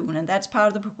cocoon? And that's part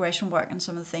of the progression work and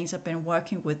some of the things I've been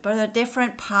working with. But there are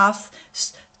different paths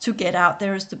to get out.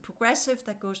 There is the progressive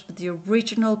that goes with the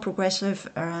original progressive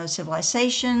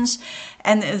civilizations.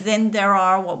 And then there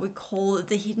are what we call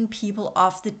the hidden people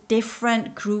of the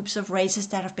different groups of races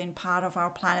that have been part of our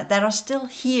planet that are still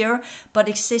here, but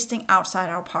existing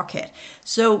outside our pocket.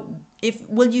 So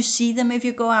will you see them if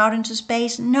you go out into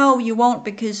space? No, you won't,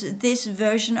 because this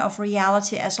version of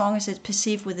reality, as long as it's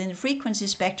perceived within the frequency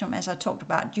spectrum, as I talked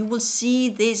about, you will see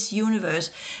this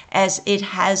universe as it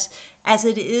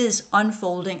is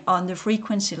unfolding on the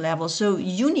frequency level. So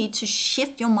you need to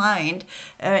shift your mind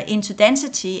into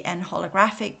density and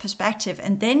holographic perspective,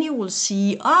 and then you will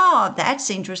see,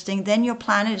 that's interesting. Then your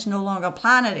planet is no longer a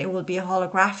planet, it will be a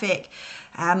holographic,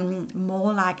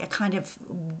 more like a kind of,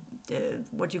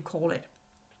 what do you call it?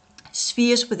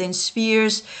 Spheres within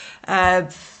spheres,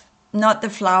 not the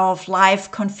flower of life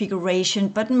configuration,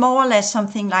 but more or less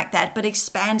something like that, but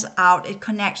expands out. It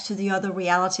connects to the other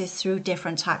realities through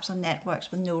different types of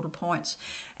networks with nodal points.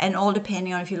 And all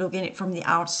depending on if you look at it from the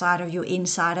outside or you're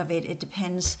inside of it, it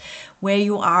depends where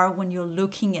you are when you're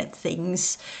looking at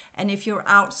things. And if you're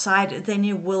outside, then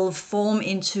it will form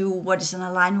into what is in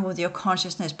alignment with your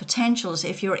consciousness potentials.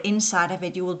 If you're inside of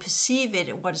it, you will perceive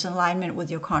it, what is in alignment with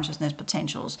your consciousness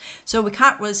potentials. So we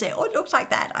can't really say, it looks like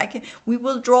that. We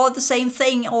will draw the same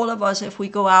thing, all of us, if we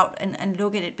go out and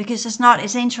look at it, because it's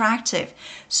interactive.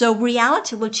 So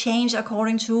reality will change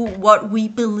according to what we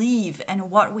believe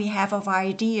and what we have of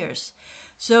ideas.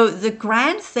 So the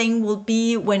grand thing will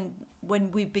be when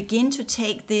we begin to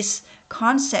take this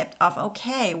concept of,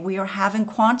 okay, we are having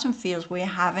quantum fields, we are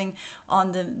having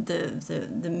on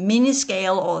the mini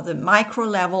scale or the micro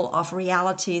level of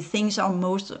reality, things are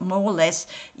more or less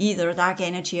either dark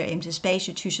energy or empty space,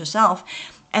 you choose yourself.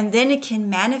 And then it can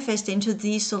manifest into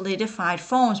these solidified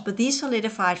forms. But these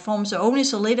solidified forms are only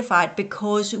solidified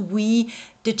because we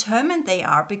determine they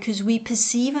are, because we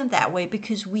perceive them that way,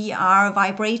 because we are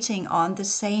vibrating on the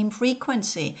same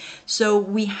frequency. So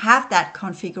we have that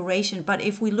configuration. But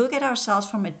if we look at ourselves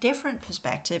from a different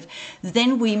perspective,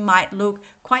 then we might look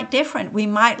quite different. We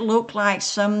might look like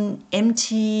some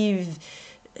empty,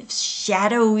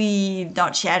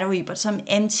 not shadowy, but some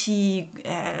empty,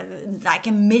 like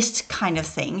a mist kind of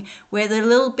thing, where there's a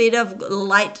little bit of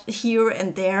light here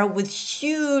and there with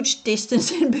huge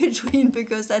distance in between,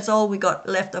 because that's all we got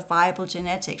left of viable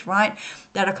genetics, right?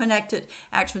 That are connected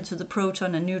actually to the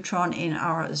proton and neutron in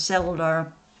our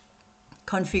cellular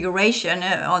configuration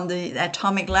on the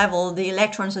atomic level. The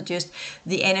electrons are just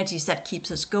the energies that keeps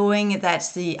us going.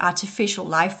 That's the artificial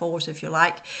life force, if you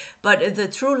like. But the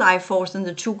true life force and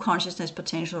the true consciousness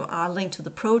potential are linked to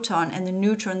the proton, and the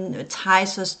neutron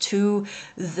ties us to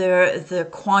the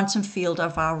quantum field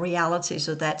of our reality.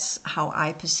 So that's how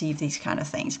I perceive these kind of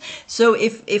things. So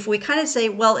if we kind of say,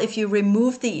 well, if you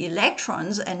remove the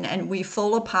electrons and we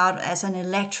fall apart as an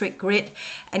electric grid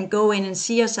and go in and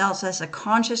see ourselves as a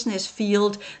consciousness field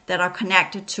that are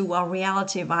connected to our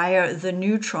reality via the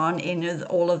neutron in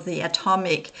all of the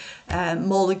atomic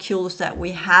molecules that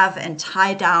we have, and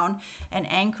tie down and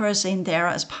anchor us in there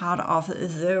as part of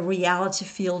the reality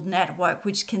field network,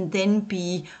 which can then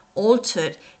be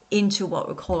altered into what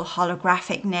we call a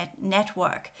holographic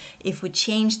network. If we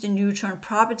change the neutron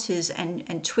properties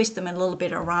and twist them a little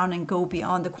bit around and go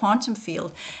beyond the quantum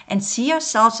field and see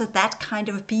ourselves as that kind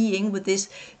of being with this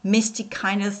mystic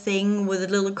kind of thing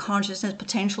with little consciousness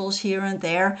potentials here and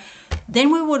there,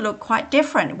 then we would look quite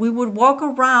different. We would walk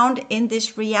around in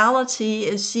this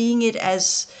reality seeing it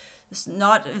as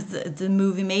not the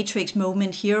movie Matrix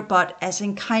moment here, but as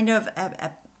in kind of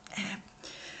a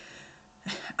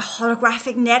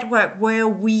holographic network where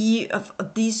we of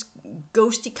these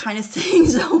ghosty kind of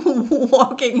things are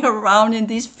walking around in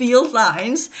these field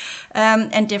lines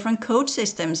and different code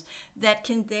systems that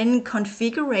can then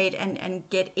configure and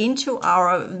get into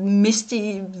our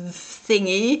misty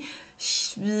thingy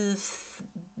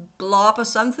blob or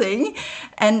something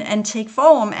and take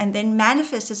form and then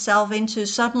manifest itself into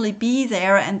suddenly be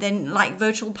there, and then like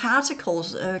virtual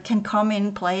particles can come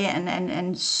in play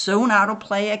and zone out of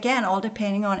play again, all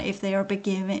depending on if they are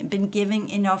been giving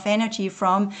enough energy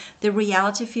from the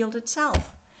reality field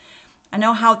itself. I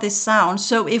know how this sounds.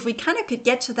 So if we kind of could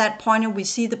get to that point and we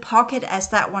see the pocket as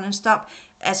that one and stop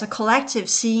as a collective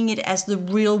seeing it as the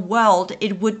real world,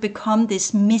 it would become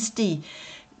this misty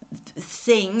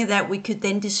thing that we could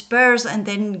then disperse and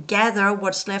then gather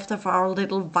what's left of our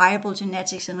little viable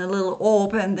genetics in a little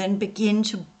orb and then begin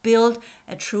to build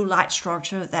a true light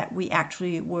structure that we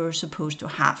actually were supposed to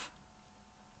have.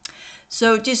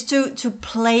 So just to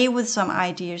play with some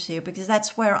ideas here, because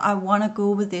that's where I want to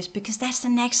go with this, because that's the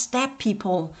next step,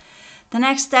 people. The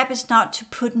next step is not to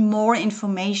put more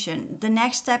information. The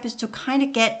next step is to kind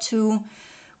of get to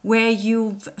where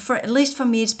at least for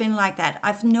me, it's been like that.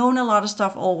 I've known a lot of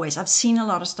stuff always. I've seen a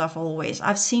lot of stuff always.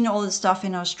 I've seen all the stuff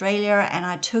in Australia and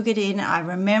I took it in. I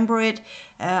remember it.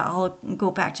 I'll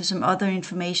go back to some other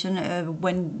information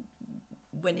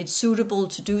when it's suitable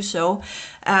to do so.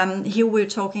 Here we're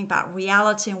talking about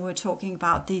reality, and we're talking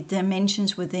about the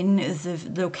dimensions within the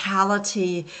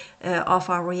locality of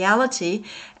our reality,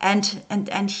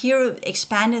 and here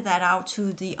expanded that out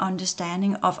to the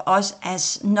understanding of us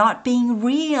as not being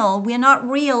real. We're not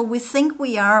real. We think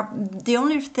we are. The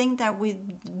only thing that we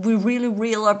really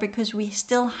real are because we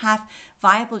still have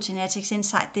viable genetics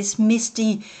inside this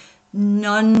misty,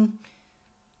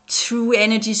 true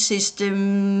energy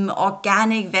system,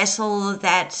 organic vessel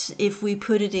that if we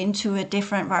put it into a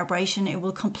different vibration, it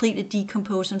will completely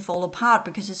decompose and fall apart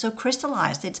because it's so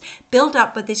crystallized. It's built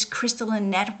up with this crystalline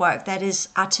network that is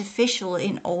artificial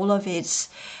in all of its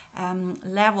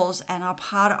levels and are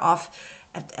part of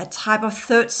a type of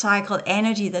third cycle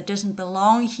energy that doesn't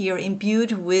belong here,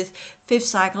 imbued with fifth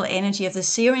cycle energy of the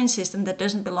Syrian system that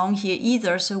doesn't belong here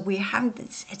either. So we have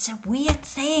this, it's a weird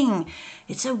thing.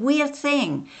 It's a weird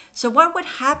thing. So what would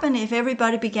happen if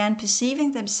everybody began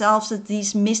perceiving themselves as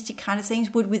these mystic kind of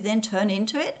things? Would we then turn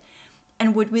into it?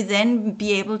 And would we then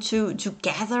be able to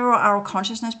gather our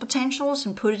consciousness potentials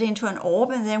and put it into an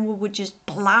orb, and then we would just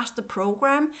blast the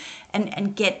program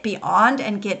and get beyond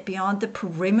the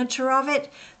perimeter of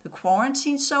it, the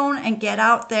quarantine zone, and get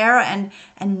out there and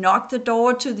knock the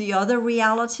door to the other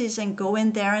realities and go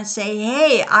in there and say,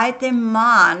 hey, I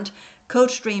demand code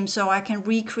stream so I can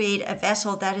recreate a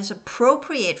vessel that is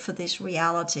appropriate for this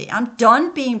reality. I'm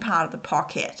done being part of the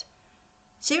pocket.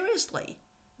 Seriously,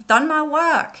 I've done my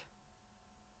work.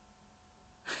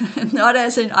 Not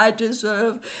as in I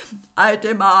deserve, I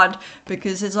demand,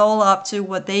 because it's all up to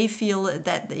what they feel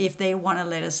that if they want to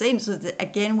let us in. So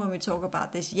again, when we talk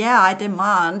about this, yeah, I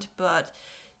demand, but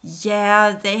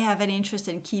yeah, they have an interest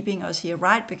in keeping us here,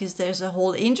 right? Because there's a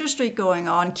whole industry going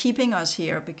on keeping us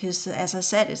here, because as I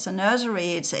said, it's a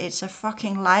nursery, it's a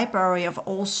fucking library of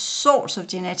all sorts of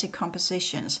genetic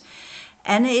compositions,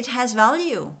 and it has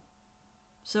value.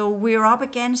 So we're up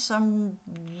against some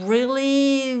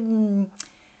really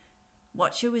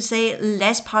what should we say,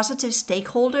 less positive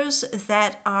stakeholders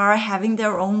that are having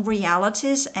their own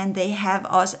realities, and they have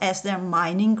us as their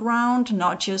mining ground,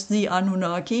 not just the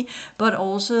Anunnaki, but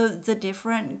also the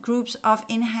different groups of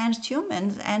enhanced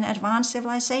humans and advanced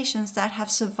civilizations that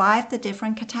have survived the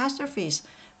different catastrophes,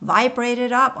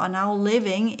 vibrated up, are now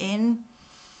living in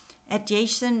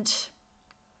adjacent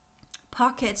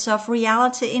pockets of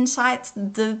reality inside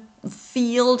the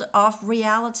field of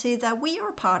reality that we are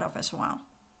a part of as well.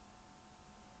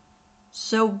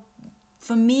 So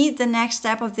for me, the next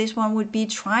step of this one would be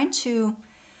trying to,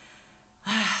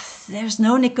 there's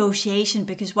no negotiation,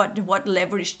 because what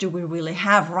leverage do we really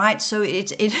have, right? So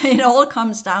it all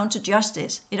comes down to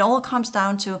justice. It all comes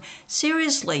down to,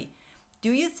 seriously,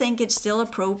 do you think it's still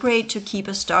appropriate to keep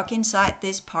us stuck inside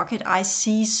this pocket? I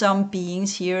see some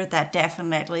beings here that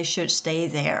definitely should stay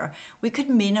there. We could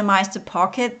minimize the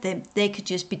pocket. They could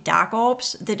just be dark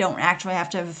orbs. They don't actually have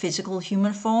to have a physical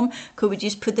human form. Could we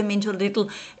just put them into a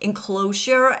little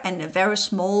enclosure, and a very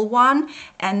small one,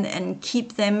 and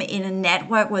keep them in a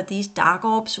network where these dark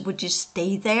orbs would just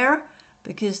stay there?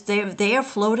 Because they are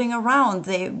floating around.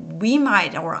 We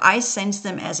might, or I sense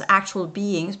them as actual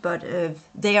beings, but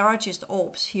they are just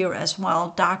orbs here as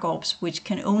well, dark orbs, which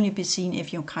can only be seen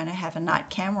if you kind of have a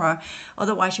night camera.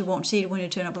 Otherwise, you won't see it when you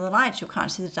turn up the lights. You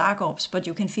can't see the dark orbs, but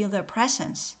you can feel their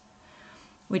presence,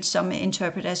 which some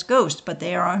interpret as ghosts, but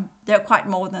they're quite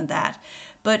more than that.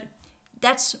 But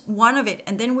that's one of it.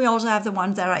 And then we also have the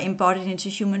ones that are embodied into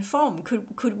human form.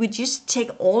 Could we just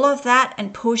take all of that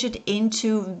and push it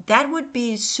into, that would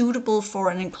be suitable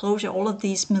for an enclosure, all of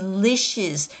these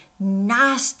malicious,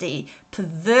 nasty,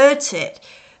 perverted,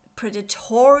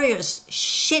 predatorious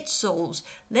shit souls.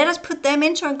 Let us put them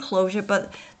into enclosure,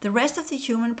 but the rest of the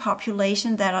human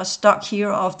population that are stuck here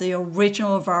of the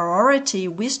original variety,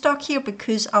 we're stuck here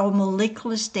because our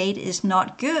molecular state is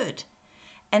not good.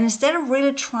 And instead of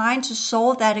really trying to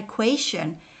solve that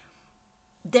equation,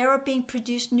 there are being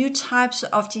produced new types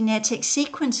of genetic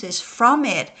sequences from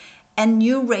it, and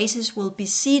new races will be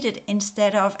seeded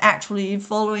instead of actually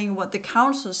following what the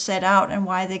council set out and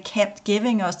why they kept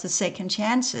giving us the second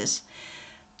chances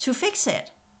to fix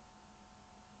it.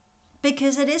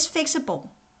 Because it is fixable.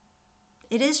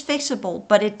 It is fixable,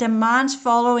 but it demands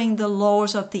following the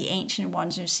laws of the ancient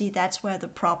ones. You see, that's where the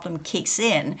problem kicks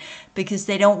in, because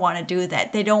they don't want to do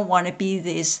that. They don't want to be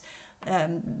this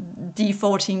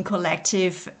D14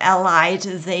 collective allied.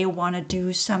 They want to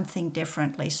do something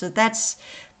differently. So that's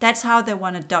how they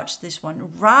want to dodge this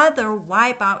one. Rather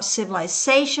wipe out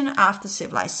civilization after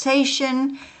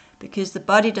civilization, because the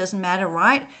body doesn't matter,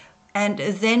 right? And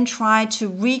then try to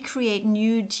recreate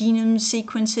new genome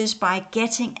sequences by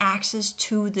getting access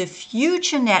to the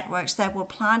future networks that were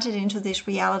planted into this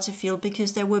reality field,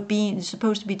 because there were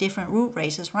supposed to be different root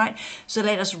races, right? So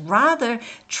let us rather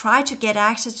try to get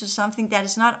access to something that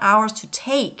is not ours to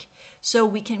take, so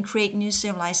we can create new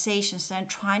civilizations, than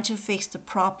trying to fix the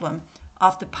problem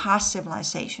of the past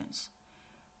civilizations.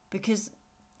 Because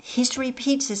history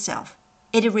repeats itself.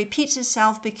 It repeats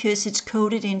itself because it's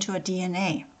coded into a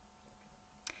DNA.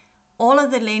 All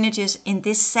of the lineages in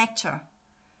this sector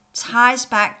ties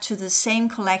back to the same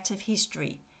collective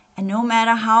history. And no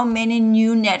matter how many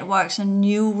new networks and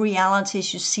new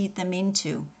realities you seed them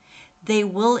into, they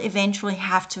will eventually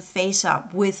have to face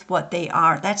up with what they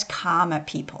are. That's karma,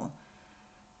 people.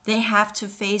 They have to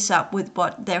face up with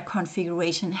what their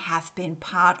configuration have been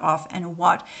part of, and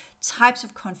what types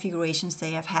of configurations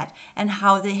they have had, and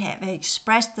how they have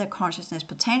expressed their consciousness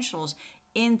potentials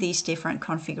in these different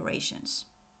configurations.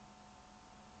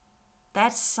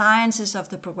 That's sciences of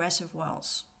the progressive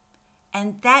worlds.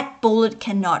 And that bullet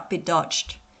cannot be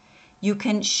dodged. You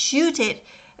can shoot it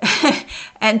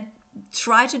and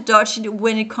try to dodge it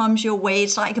when it comes your way.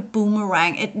 It's like a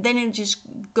boomerang. Then it just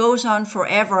goes on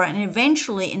forever, and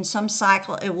eventually in some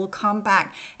cycle it will come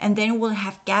back, and then it will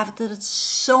have gathered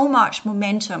so much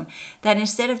momentum that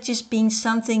instead of just being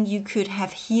something you could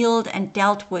have healed and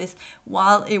dealt with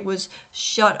while it was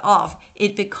shut off,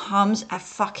 it becomes a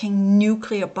fucking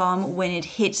nuclear bomb when it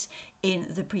hits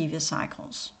in the previous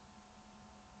cycles.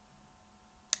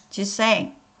 Just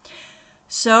saying.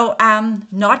 So I'm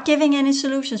not giving any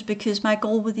solutions, because my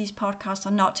goal with these podcasts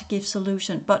are not to give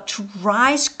solutions, but to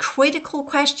raise critical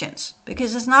questions,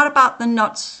 because it's not about the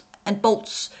nuts and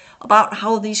bolts about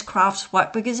how these crafts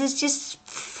work, because it's just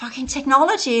fucking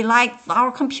technology like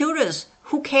our computers.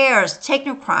 Who cares?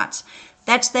 Technocrats.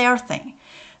 That's their thing.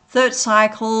 Third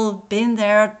cycle, been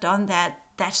there, done that.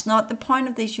 That's not the point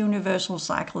of this universal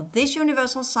cycle. This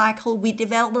universal cycle, we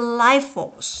develop a life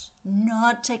force,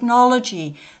 not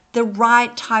technology. the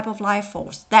right type of life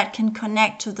force that can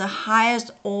connect to the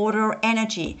highest order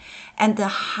energy and the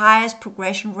highest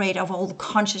progression rate of all the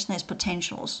consciousness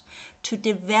potentials to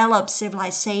develop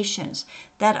civilizations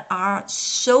that are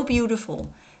so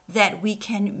beautiful that we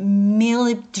can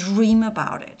merely dream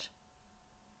about it.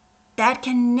 That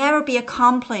can never be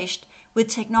accomplished with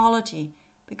technology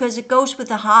because it goes with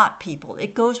the heart, people.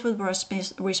 It goes with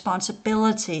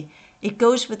responsibility. It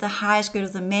goes with the highest good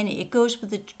of the many. It goes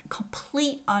with the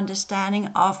complete understanding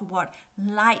of what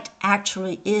light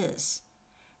actually is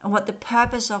and what the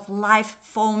purpose of life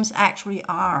forms actually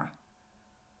are.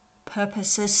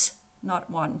 Purposes, not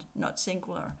one, not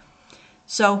singular.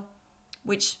 So,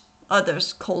 which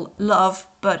others call love,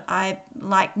 but I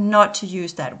like not to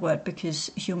use that word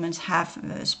because humans have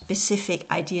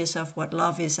specific ideas of what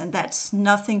love is, and that's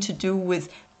nothing to do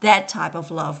with that type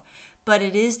of love. But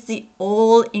it is the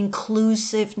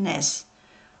all-inclusiveness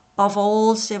of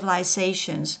all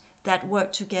civilizations that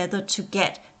work together to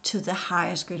get to the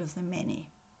highest good of the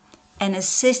many and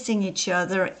assisting each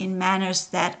other in manners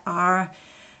that are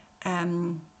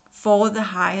for the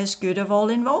highest good of all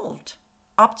involved.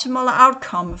 Optimal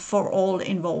outcome for all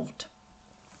involved.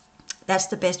 That's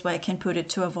the best way I can put it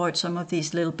to avoid some of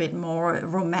these little bit more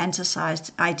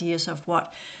romanticized ideas of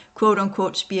what quote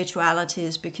unquote spirituality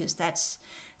is, because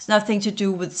it's nothing to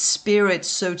do with spirits,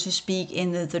 so to speak,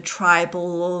 in the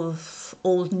tribal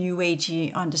old new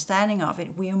agey understanding of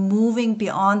it. We are moving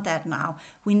beyond that now.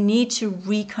 We need to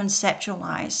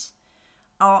reconceptualize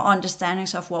our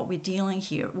understandings of what we're dealing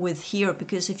with here,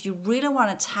 because if you really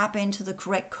want to tap into the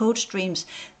correct code streams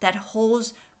that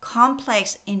holds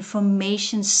complex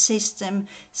information system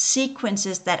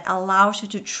sequences that allows you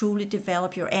to truly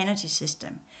develop your energy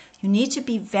system, you need to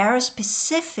be very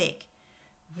specific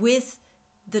with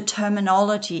the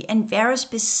terminology and very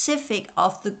specific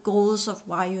of the goals of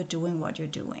why you're doing what you're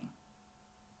doing.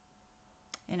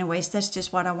 Anyways, that's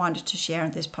just what I wanted to share in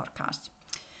this podcast.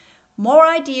 More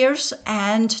ideas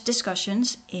and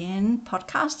discussions in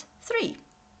podcast 3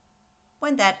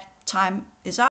 when that time is up.